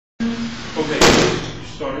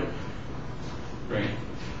started? Great.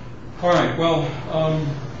 All right, well,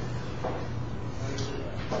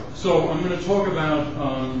 so I'm going to talk about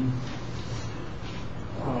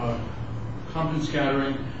Compton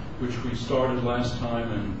scattering, which we started last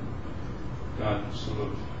time and got sort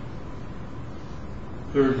of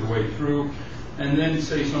third of the way through, and then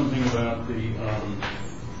say something about the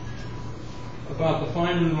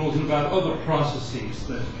Feynman rules and about other processes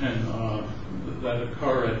that can that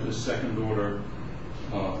occur at the second order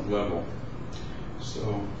level.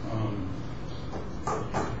 So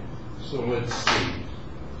let's see.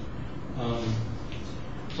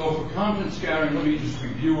 So for Compton scattering, let me just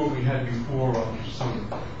review what we had before. I'll just sort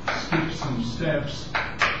of skip some steps.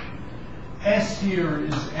 S here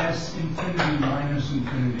is S infinity minus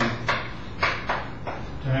infinity,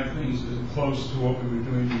 to have things as close to what we were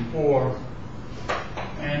doing before.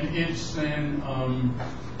 And it's then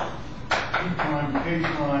P prime, K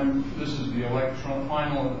prime, this is the electron,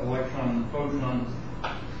 final electron and photon,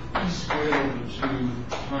 E squared over 2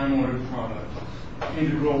 time-ordered product,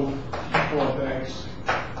 integral P fourth x,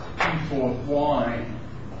 P fourth y,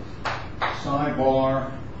 psi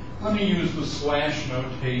bar. Let me use the slash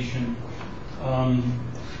notation. A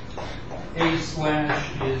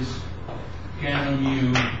slash is gamma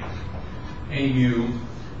mu, A mu.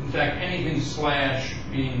 In fact, anything slash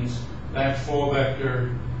means that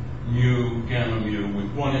 4-vector mu, gamma mu,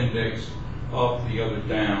 with one index up, the other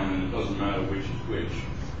down, and it doesn't matter which is which.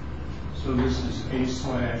 So this is A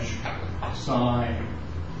slash psi,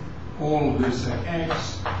 all of this at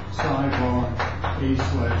x, psi bar, A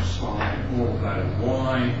slash psi, all of that at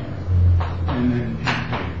y, and then P.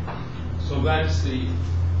 So that's the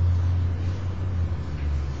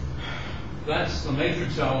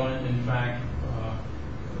matrix element, in fact,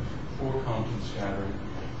 for Compton scattering.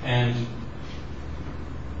 And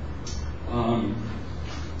I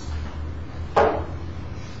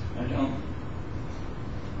don't.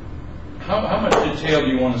 How much detail do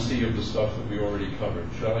you want to see of the stuff that we already covered?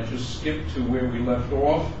 Shall I just skip to where we left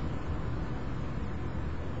off?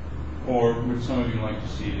 Or would some of you like to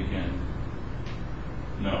see it again?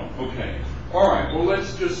 No. Okay. All right. Well,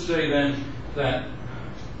 let's just say then that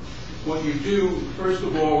what you do, first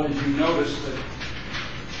of all, is you notice that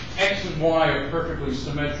x and y are perfectly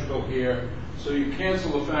symmetrical here, so you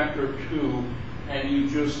cancel a factor of 2, and you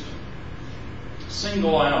just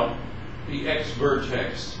single out the x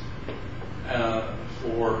vertex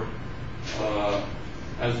for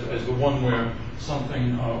as the one where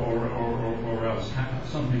something or else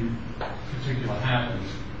something particular happens.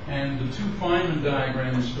 And the two Feynman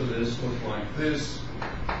diagrams for this look like this.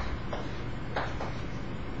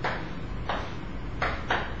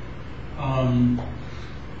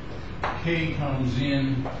 K comes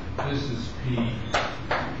in, this is P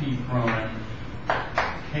prime,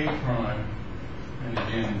 K prime, and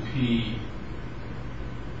again P,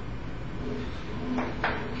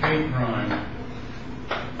 K prime,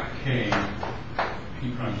 K, P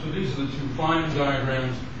prime. So these are the two Feynman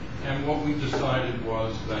diagrams, and what we decided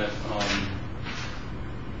was that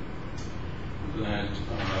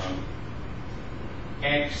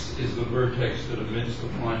X is the vertex that emits the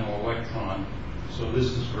final electron. So this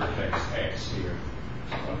is vertex X here.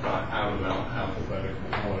 So I've got out of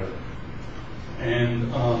alphabetical order.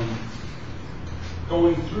 And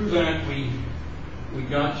going through that, we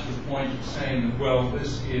got to the point of saying that, well,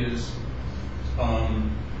 this is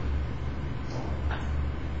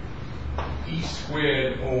E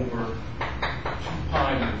squared over 2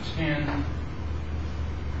 pi to the 10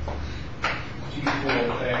 T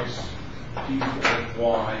fourth X, T fourth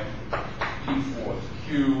Y, T fourth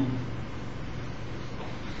Q,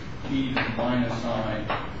 e to the minus I,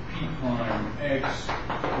 P prime X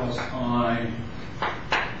plus I,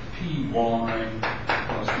 Py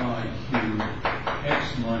plus IQ,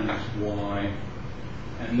 X minus Y,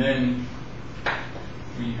 and then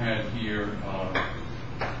we had here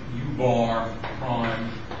U bar prime.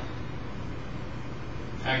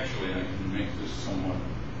 Actually, I can make this somewhat,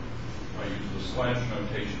 if I use the slash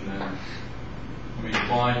notation then, let me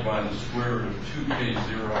divide by the square root of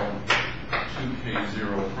 2K0,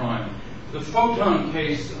 2K0 prime. The photon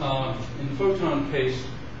case, in the photon case,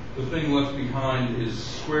 the thing left behind is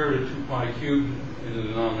square root of 2 pi cubed in the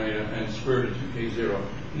denominator and square root of 2K0.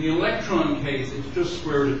 In the electron case, it's just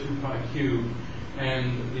square root of 2 pi cubed,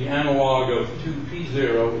 and the analog of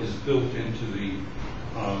 2P0 is built into the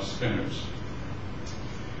spinors.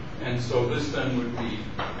 And so this then would be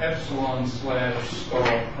epsilon slash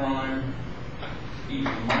star prime e to the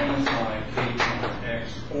minus I k prime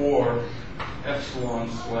x, or epsilon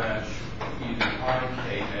slash e to the I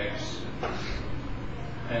k x.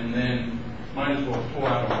 And then might as well pull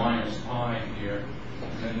out a minus I here,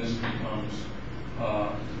 and then this becomes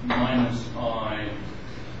minus I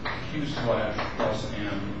q slash plus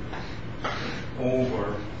m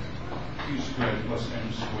over q squared plus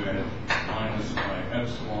m squared minus I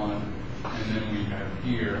epsilon, and then we have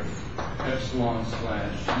here epsilon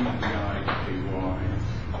slash EDI ky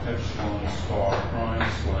epsilon star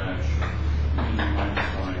prime slash E minus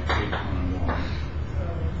I k prime y,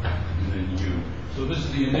 and then u. So this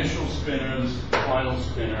is the initial spinner, this is the final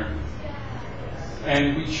spinner,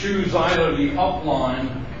 and we choose either the up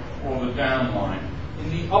line or the down line. In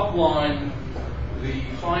the up line, the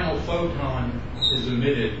final photon is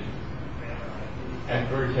emitted at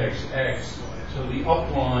vertex x, so the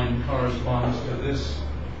up line corresponds to this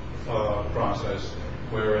process,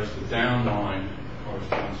 whereas the down line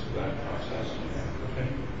corresponds to that process. Okay.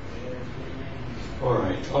 All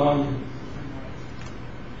right.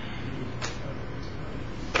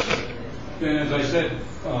 Then, as I said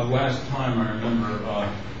last time, I remember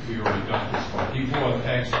we already got this one. d4 of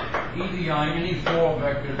x, EDI, any 4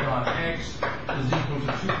 vector dot x is equal to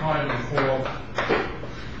 2 pi to the 4th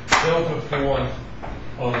delta 4th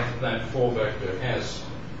of that 4 vector s.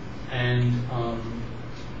 And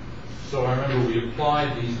so I remember we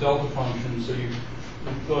applied these delta functions.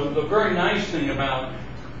 So the very nice thing about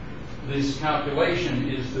this calculation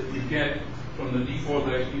is that you get from the d4th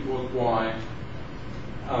x, d4th y,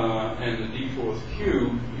 and the d4th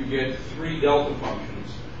q, you get 3 delta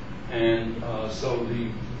functions. And so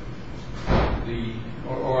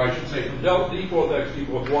or I should say, from d4th x,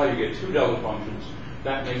 d4th y, you get 2 delta functions.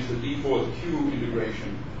 That makes the d4th q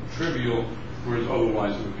integration trivial, whereas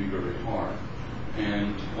otherwise it would be very hard.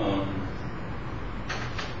 And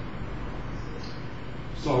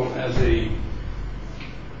so as a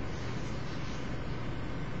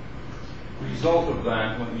result of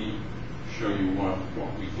that, let me show you what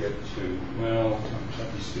we get to. Well,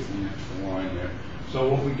 let me skip the extra line there. So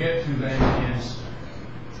what we get to then is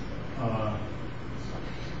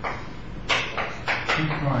T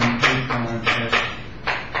prime K prime S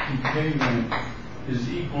K then is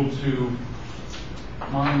equal to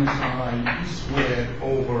minus I E squared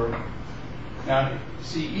over. Now,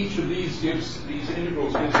 see, each of these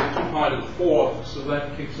integrals gives a 2 pi to the 4th, so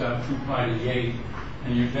that kicks out 2 pi to the 8th,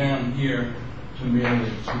 and you're down here to merely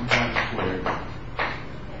 2 pi squared.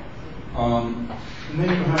 And then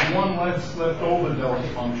you have one left over delta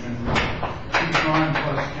function, T prime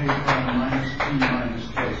plus K prime minus T minus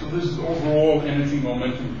K. So this is overall energy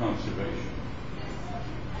momentum conservation.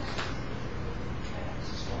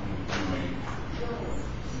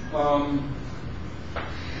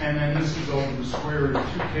 And then this is over the square root of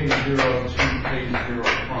 2k0 to k0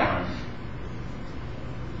 prime.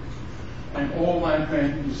 And all that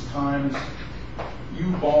then is times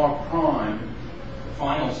u bar prime, the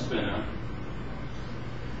final spinner.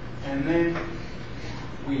 And then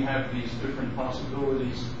we have these different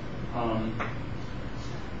possibilities.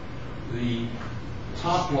 The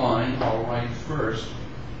top line I'll write first.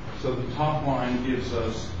 So the top line gives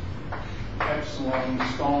us epsilon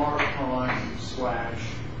star prime slash,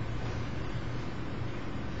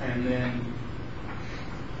 and then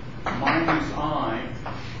minus I,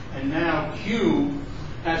 and now Q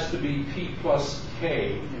has to be P plus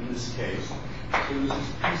K in this case. So this is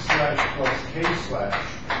P slash plus K slash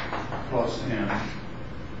plus M.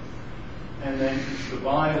 And then it's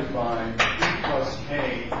divided by P plus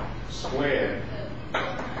K squared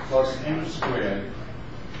plus M squared.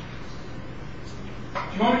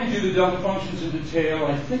 Do you want me to do the delta functions in detail?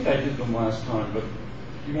 I think I did them last time, but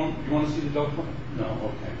you want to see the delta function? No,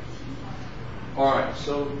 okay. All right,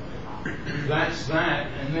 so that's that,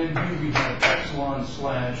 and then here we have epsilon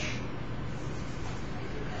slash,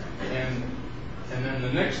 and then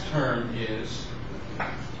the next term is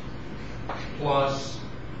plus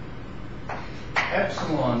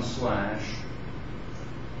epsilon slash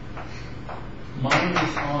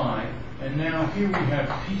minus I, and now here we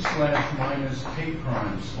have P slash minus K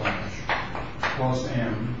prime slash plus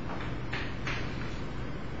M.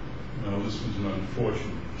 No, this was an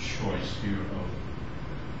unfortunate choice here.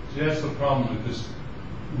 See, that's the problem with this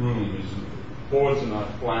room, is that the boards are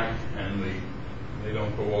not black and they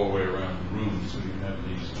don't go all the way around the room, so you have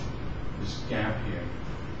this gap here.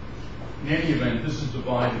 In any event, this is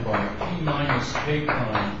divided by P minus K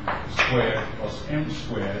prime squared plus M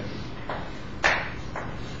squared.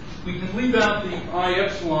 We can leave out the I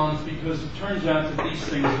epsilons because it turns out that these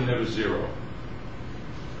things are never zero.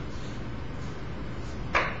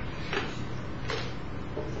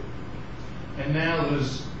 And now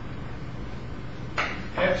there's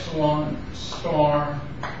epsilon star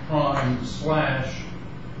prime slash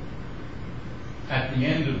at the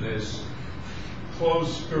end of this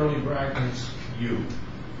close curly brackets u.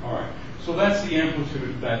 All right. So that's the amplitude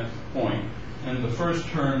at that point. And the first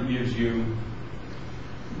term gives you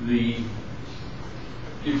this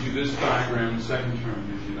diagram. The second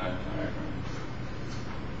term gives you that diagram.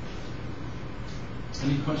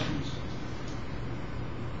 Any questions?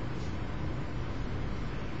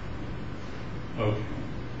 Okay.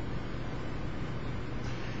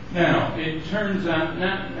 Now, it turns out,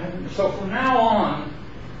 so from now on,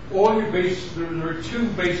 there are two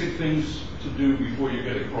basic things to do before you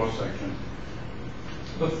get a cross-section.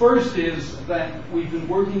 The first is that we've been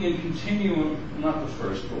working in continuum, not the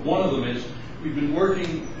first, but one of them is we've been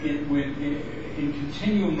working in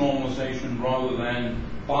continuum normalization rather than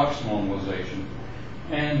box normalization.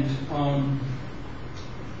 And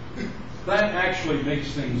that actually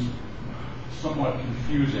makes things somewhat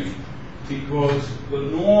confusing, because the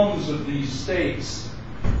norms of these states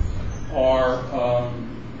are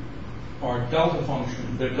delta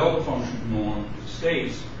function. They're delta function norm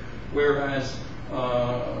states, whereas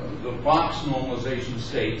the box normalization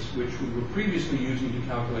states, which we were previously using to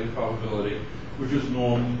calculate probability, were just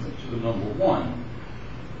normed to the number 1.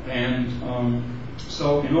 And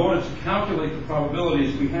so in order to calculate the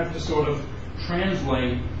probabilities, we have to sort of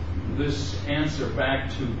translate this answer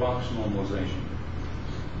back to box normalization.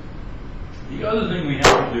 The other thing we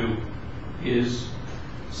have to do is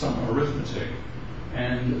some arithmetic.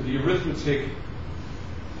 And the arithmetic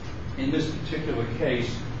in this particular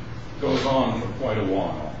case goes on for quite a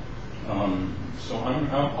while. So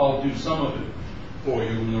I'll do some of it for you,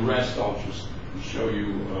 and the rest I'll just show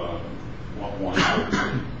you what one is.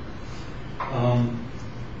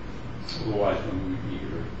 Otherwise, when we be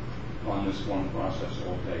here on this one process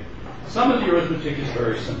all day. Some of the arithmetic is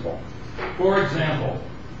very simple. For example,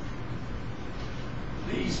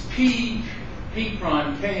 these P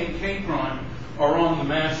prime, K, and K prime are on the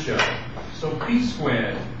mass shell. So P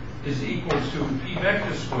squared is equal to P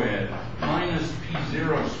vector squared minus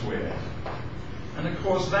P0 squared. And of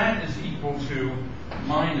course that is equal to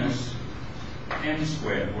minus M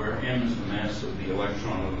squared, where M is the mass of the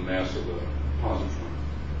electron or the mass of the positron.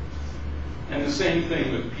 And the same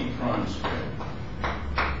thing with P prime squared.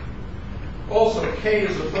 Also, K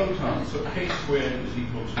is a photon, so K squared is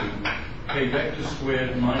equal to K vector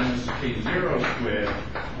squared minus K0 squared,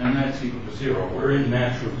 and that's equal to 0. We're in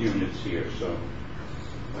natural units here, so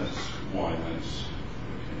that's why that's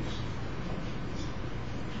the case.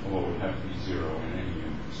 Although it would have to be 0 in any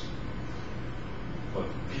units. But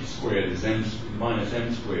P squared is minus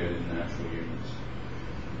M squared in natural units.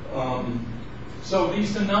 So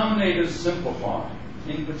these denominators simplify.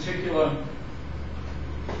 In particular,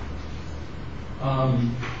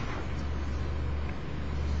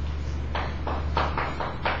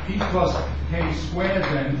 P plus K squared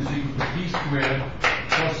then is equal to P squared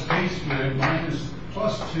plus K squared minus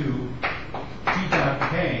plus 2 P dot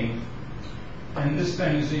K, and this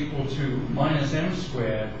then is equal to minus M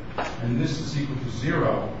squared, and this is equal to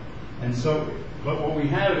 0. And so, but what we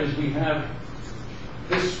have is we have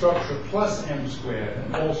this structure plus M squared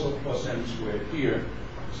and also plus M squared here.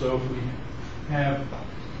 So if we have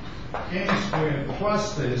M squared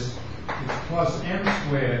plus this, it's plus M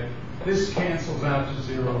squared. This cancels out to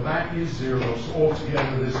 0. That is 0. So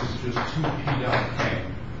altogether, this is just 2 P dot K.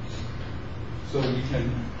 So we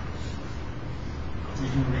can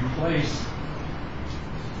replace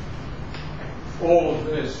all of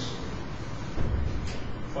this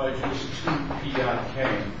by just 2 P dot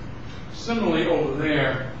K. Similarly, over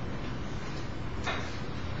there,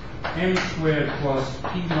 M squared plus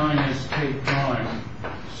P minus K prime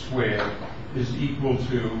squared is equal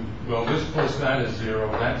to, well, this plus that is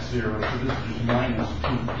 0, that's 0, so this is just minus 2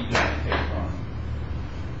 P dot K prime.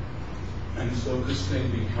 And so this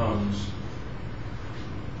thing becomes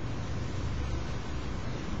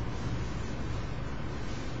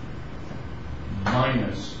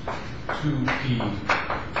minus 2P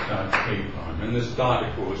dot K prime. And this dot,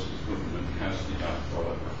 of course, is with the Minkowski dot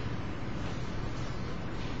product.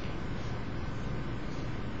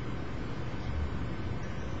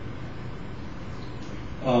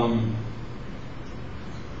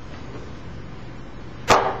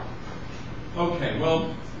 Okay,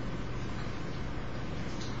 well,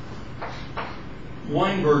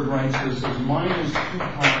 Weinberg writes this as minus 2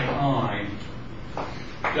 pi I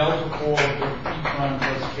delta 4 over P prime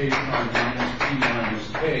plus K prime minus P minus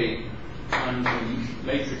K times the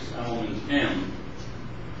matrix element M.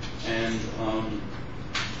 And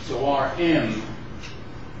so our M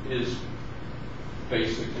is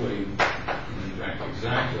basically, in fact,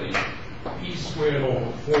 exactly P squared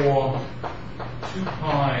over 4, 2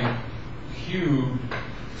 pi cubed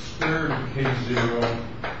square root of K0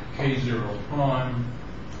 K0 prime,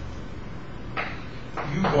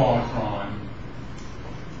 U bar prime,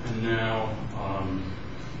 and now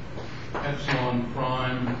epsilon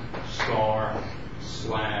prime star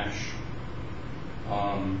slash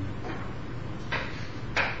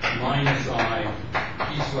minus I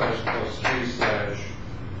P slash plus J slash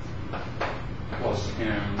plus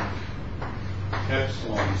M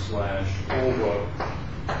epsilon slash over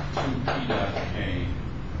 2P dot K.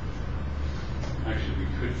 Actually, we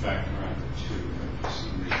could factor out the 2, but for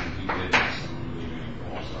some reason he did it, so I'm leaving it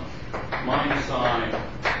also. Minus I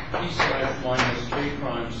P slash minus K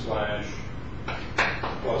prime slash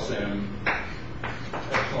plus M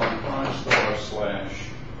epsilon prime star slash,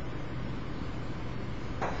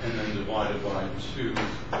 and then divided by 2 P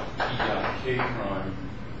dot K prime,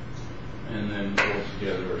 and then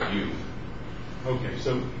altogether a U. Okay,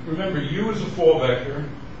 so remember, U is a 4-vector,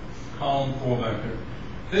 column 4-vector.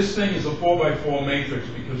 This thing is a 4x4 matrix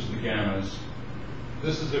because of the gammas.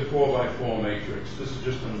 This is a 4x4 matrix. This is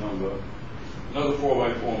just a number. Another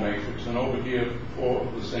 4x4 matrix, and over here,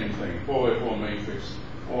 the same thing. 4x4 matrix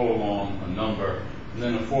all along a number, and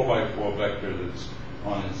then a 4x4 vector that's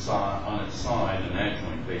on its side, an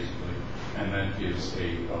adjoint basically, and that gives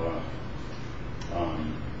a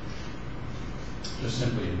just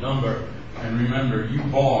simply a number. And remember, U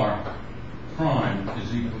bar prime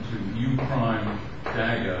is equal to U prime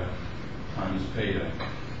dagger times beta,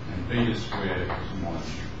 and beta squared is 1.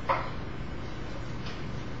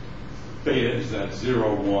 Beta is that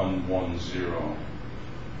 0, 1, 1, 0,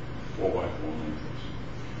 4x4 matrix.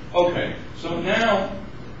 Okay, so now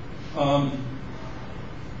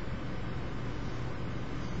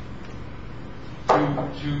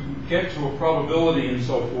to get to a probability and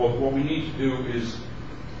so forth, what we need to do is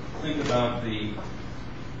think about the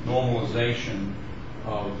normalization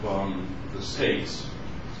of the states.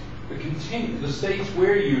 The states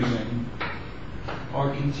we're using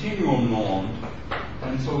are continuum normed,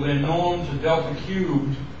 and so they're normed to delta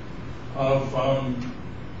cubed of,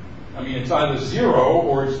 it's either 0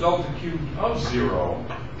 or it's delta cubed of 0.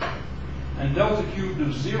 And delta cubed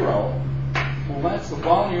of 0, well, that's the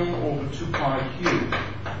volume over 2 pi cubed.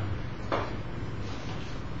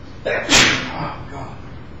 Oh, God.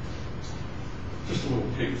 Just a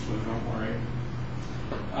little pig flu, don't worry.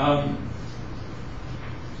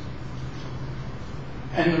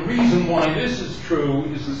 And the reason why this is true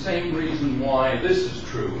is the same reason why this is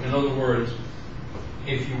true. In other words,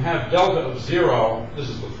 if you have delta of 0, this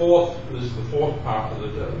is the fourth part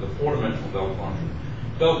of the four-dimensional delta function.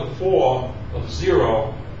 Delta 4 of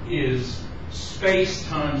 0 is space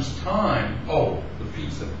times time. Oh, the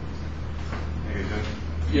pizza. There you go.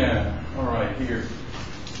 Yeah. All right. Here.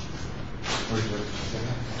 Where's it?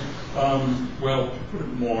 Well, put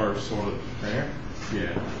it more sort of There?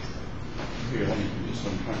 Yeah. Here, let me do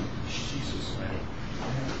some kind of Jesus, man.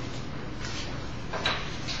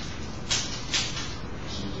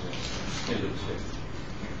 Get it tick.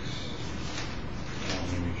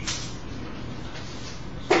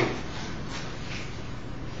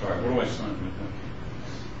 All right, what do I sign with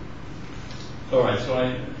that? All right,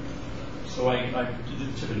 so I did the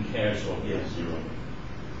tip in cash, so I'll get 0.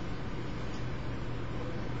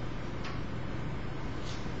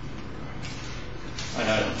 I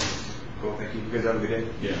had it. Cool, thank you. You guys have a good day.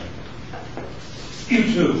 Yeah. You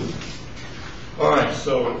too. All right,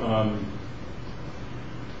 so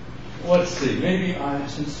let's see. Maybe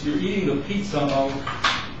since you're eating the pizza, I'll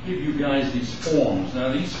give you guys these forms.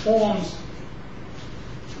 Now, these forms,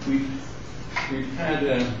 we've had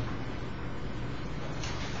a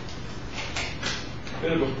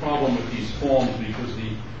bit of a problem with these forms because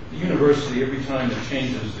the university, every time it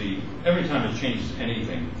changes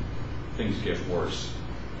anything, things get worse.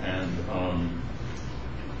 And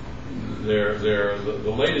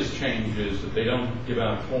the latest change is that they don't give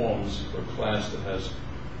out forms for a class that has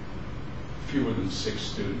fewer than 6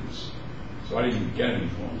 students. So I didn't even get any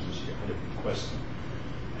forms this year. I had to request them.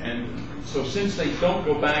 And so since they don't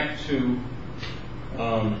go back to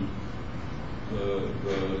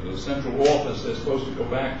the central office, they're supposed to go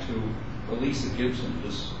back to Elisa Gibson.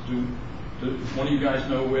 Do one of you guys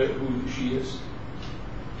know who she is?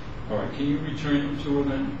 All right, can you return them to her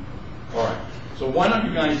then? All right, so why don't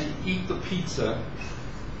you guys eat the pizza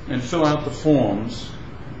and fill out the forms,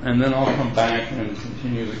 and then I'll come back and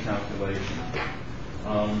continue the calculation.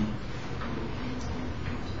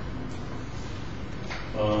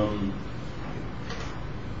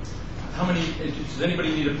 How many, does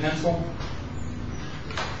anybody need a pencil?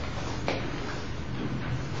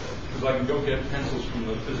 Because I can go get pencils from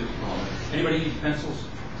the physics column. Anybody need pencils?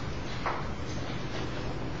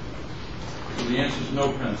 So the answer is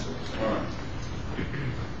no pencils. All right.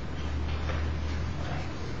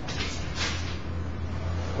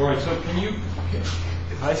 All right, so can you...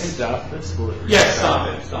 If I stop this, will it? Yes, stop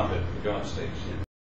it, for God's sakes.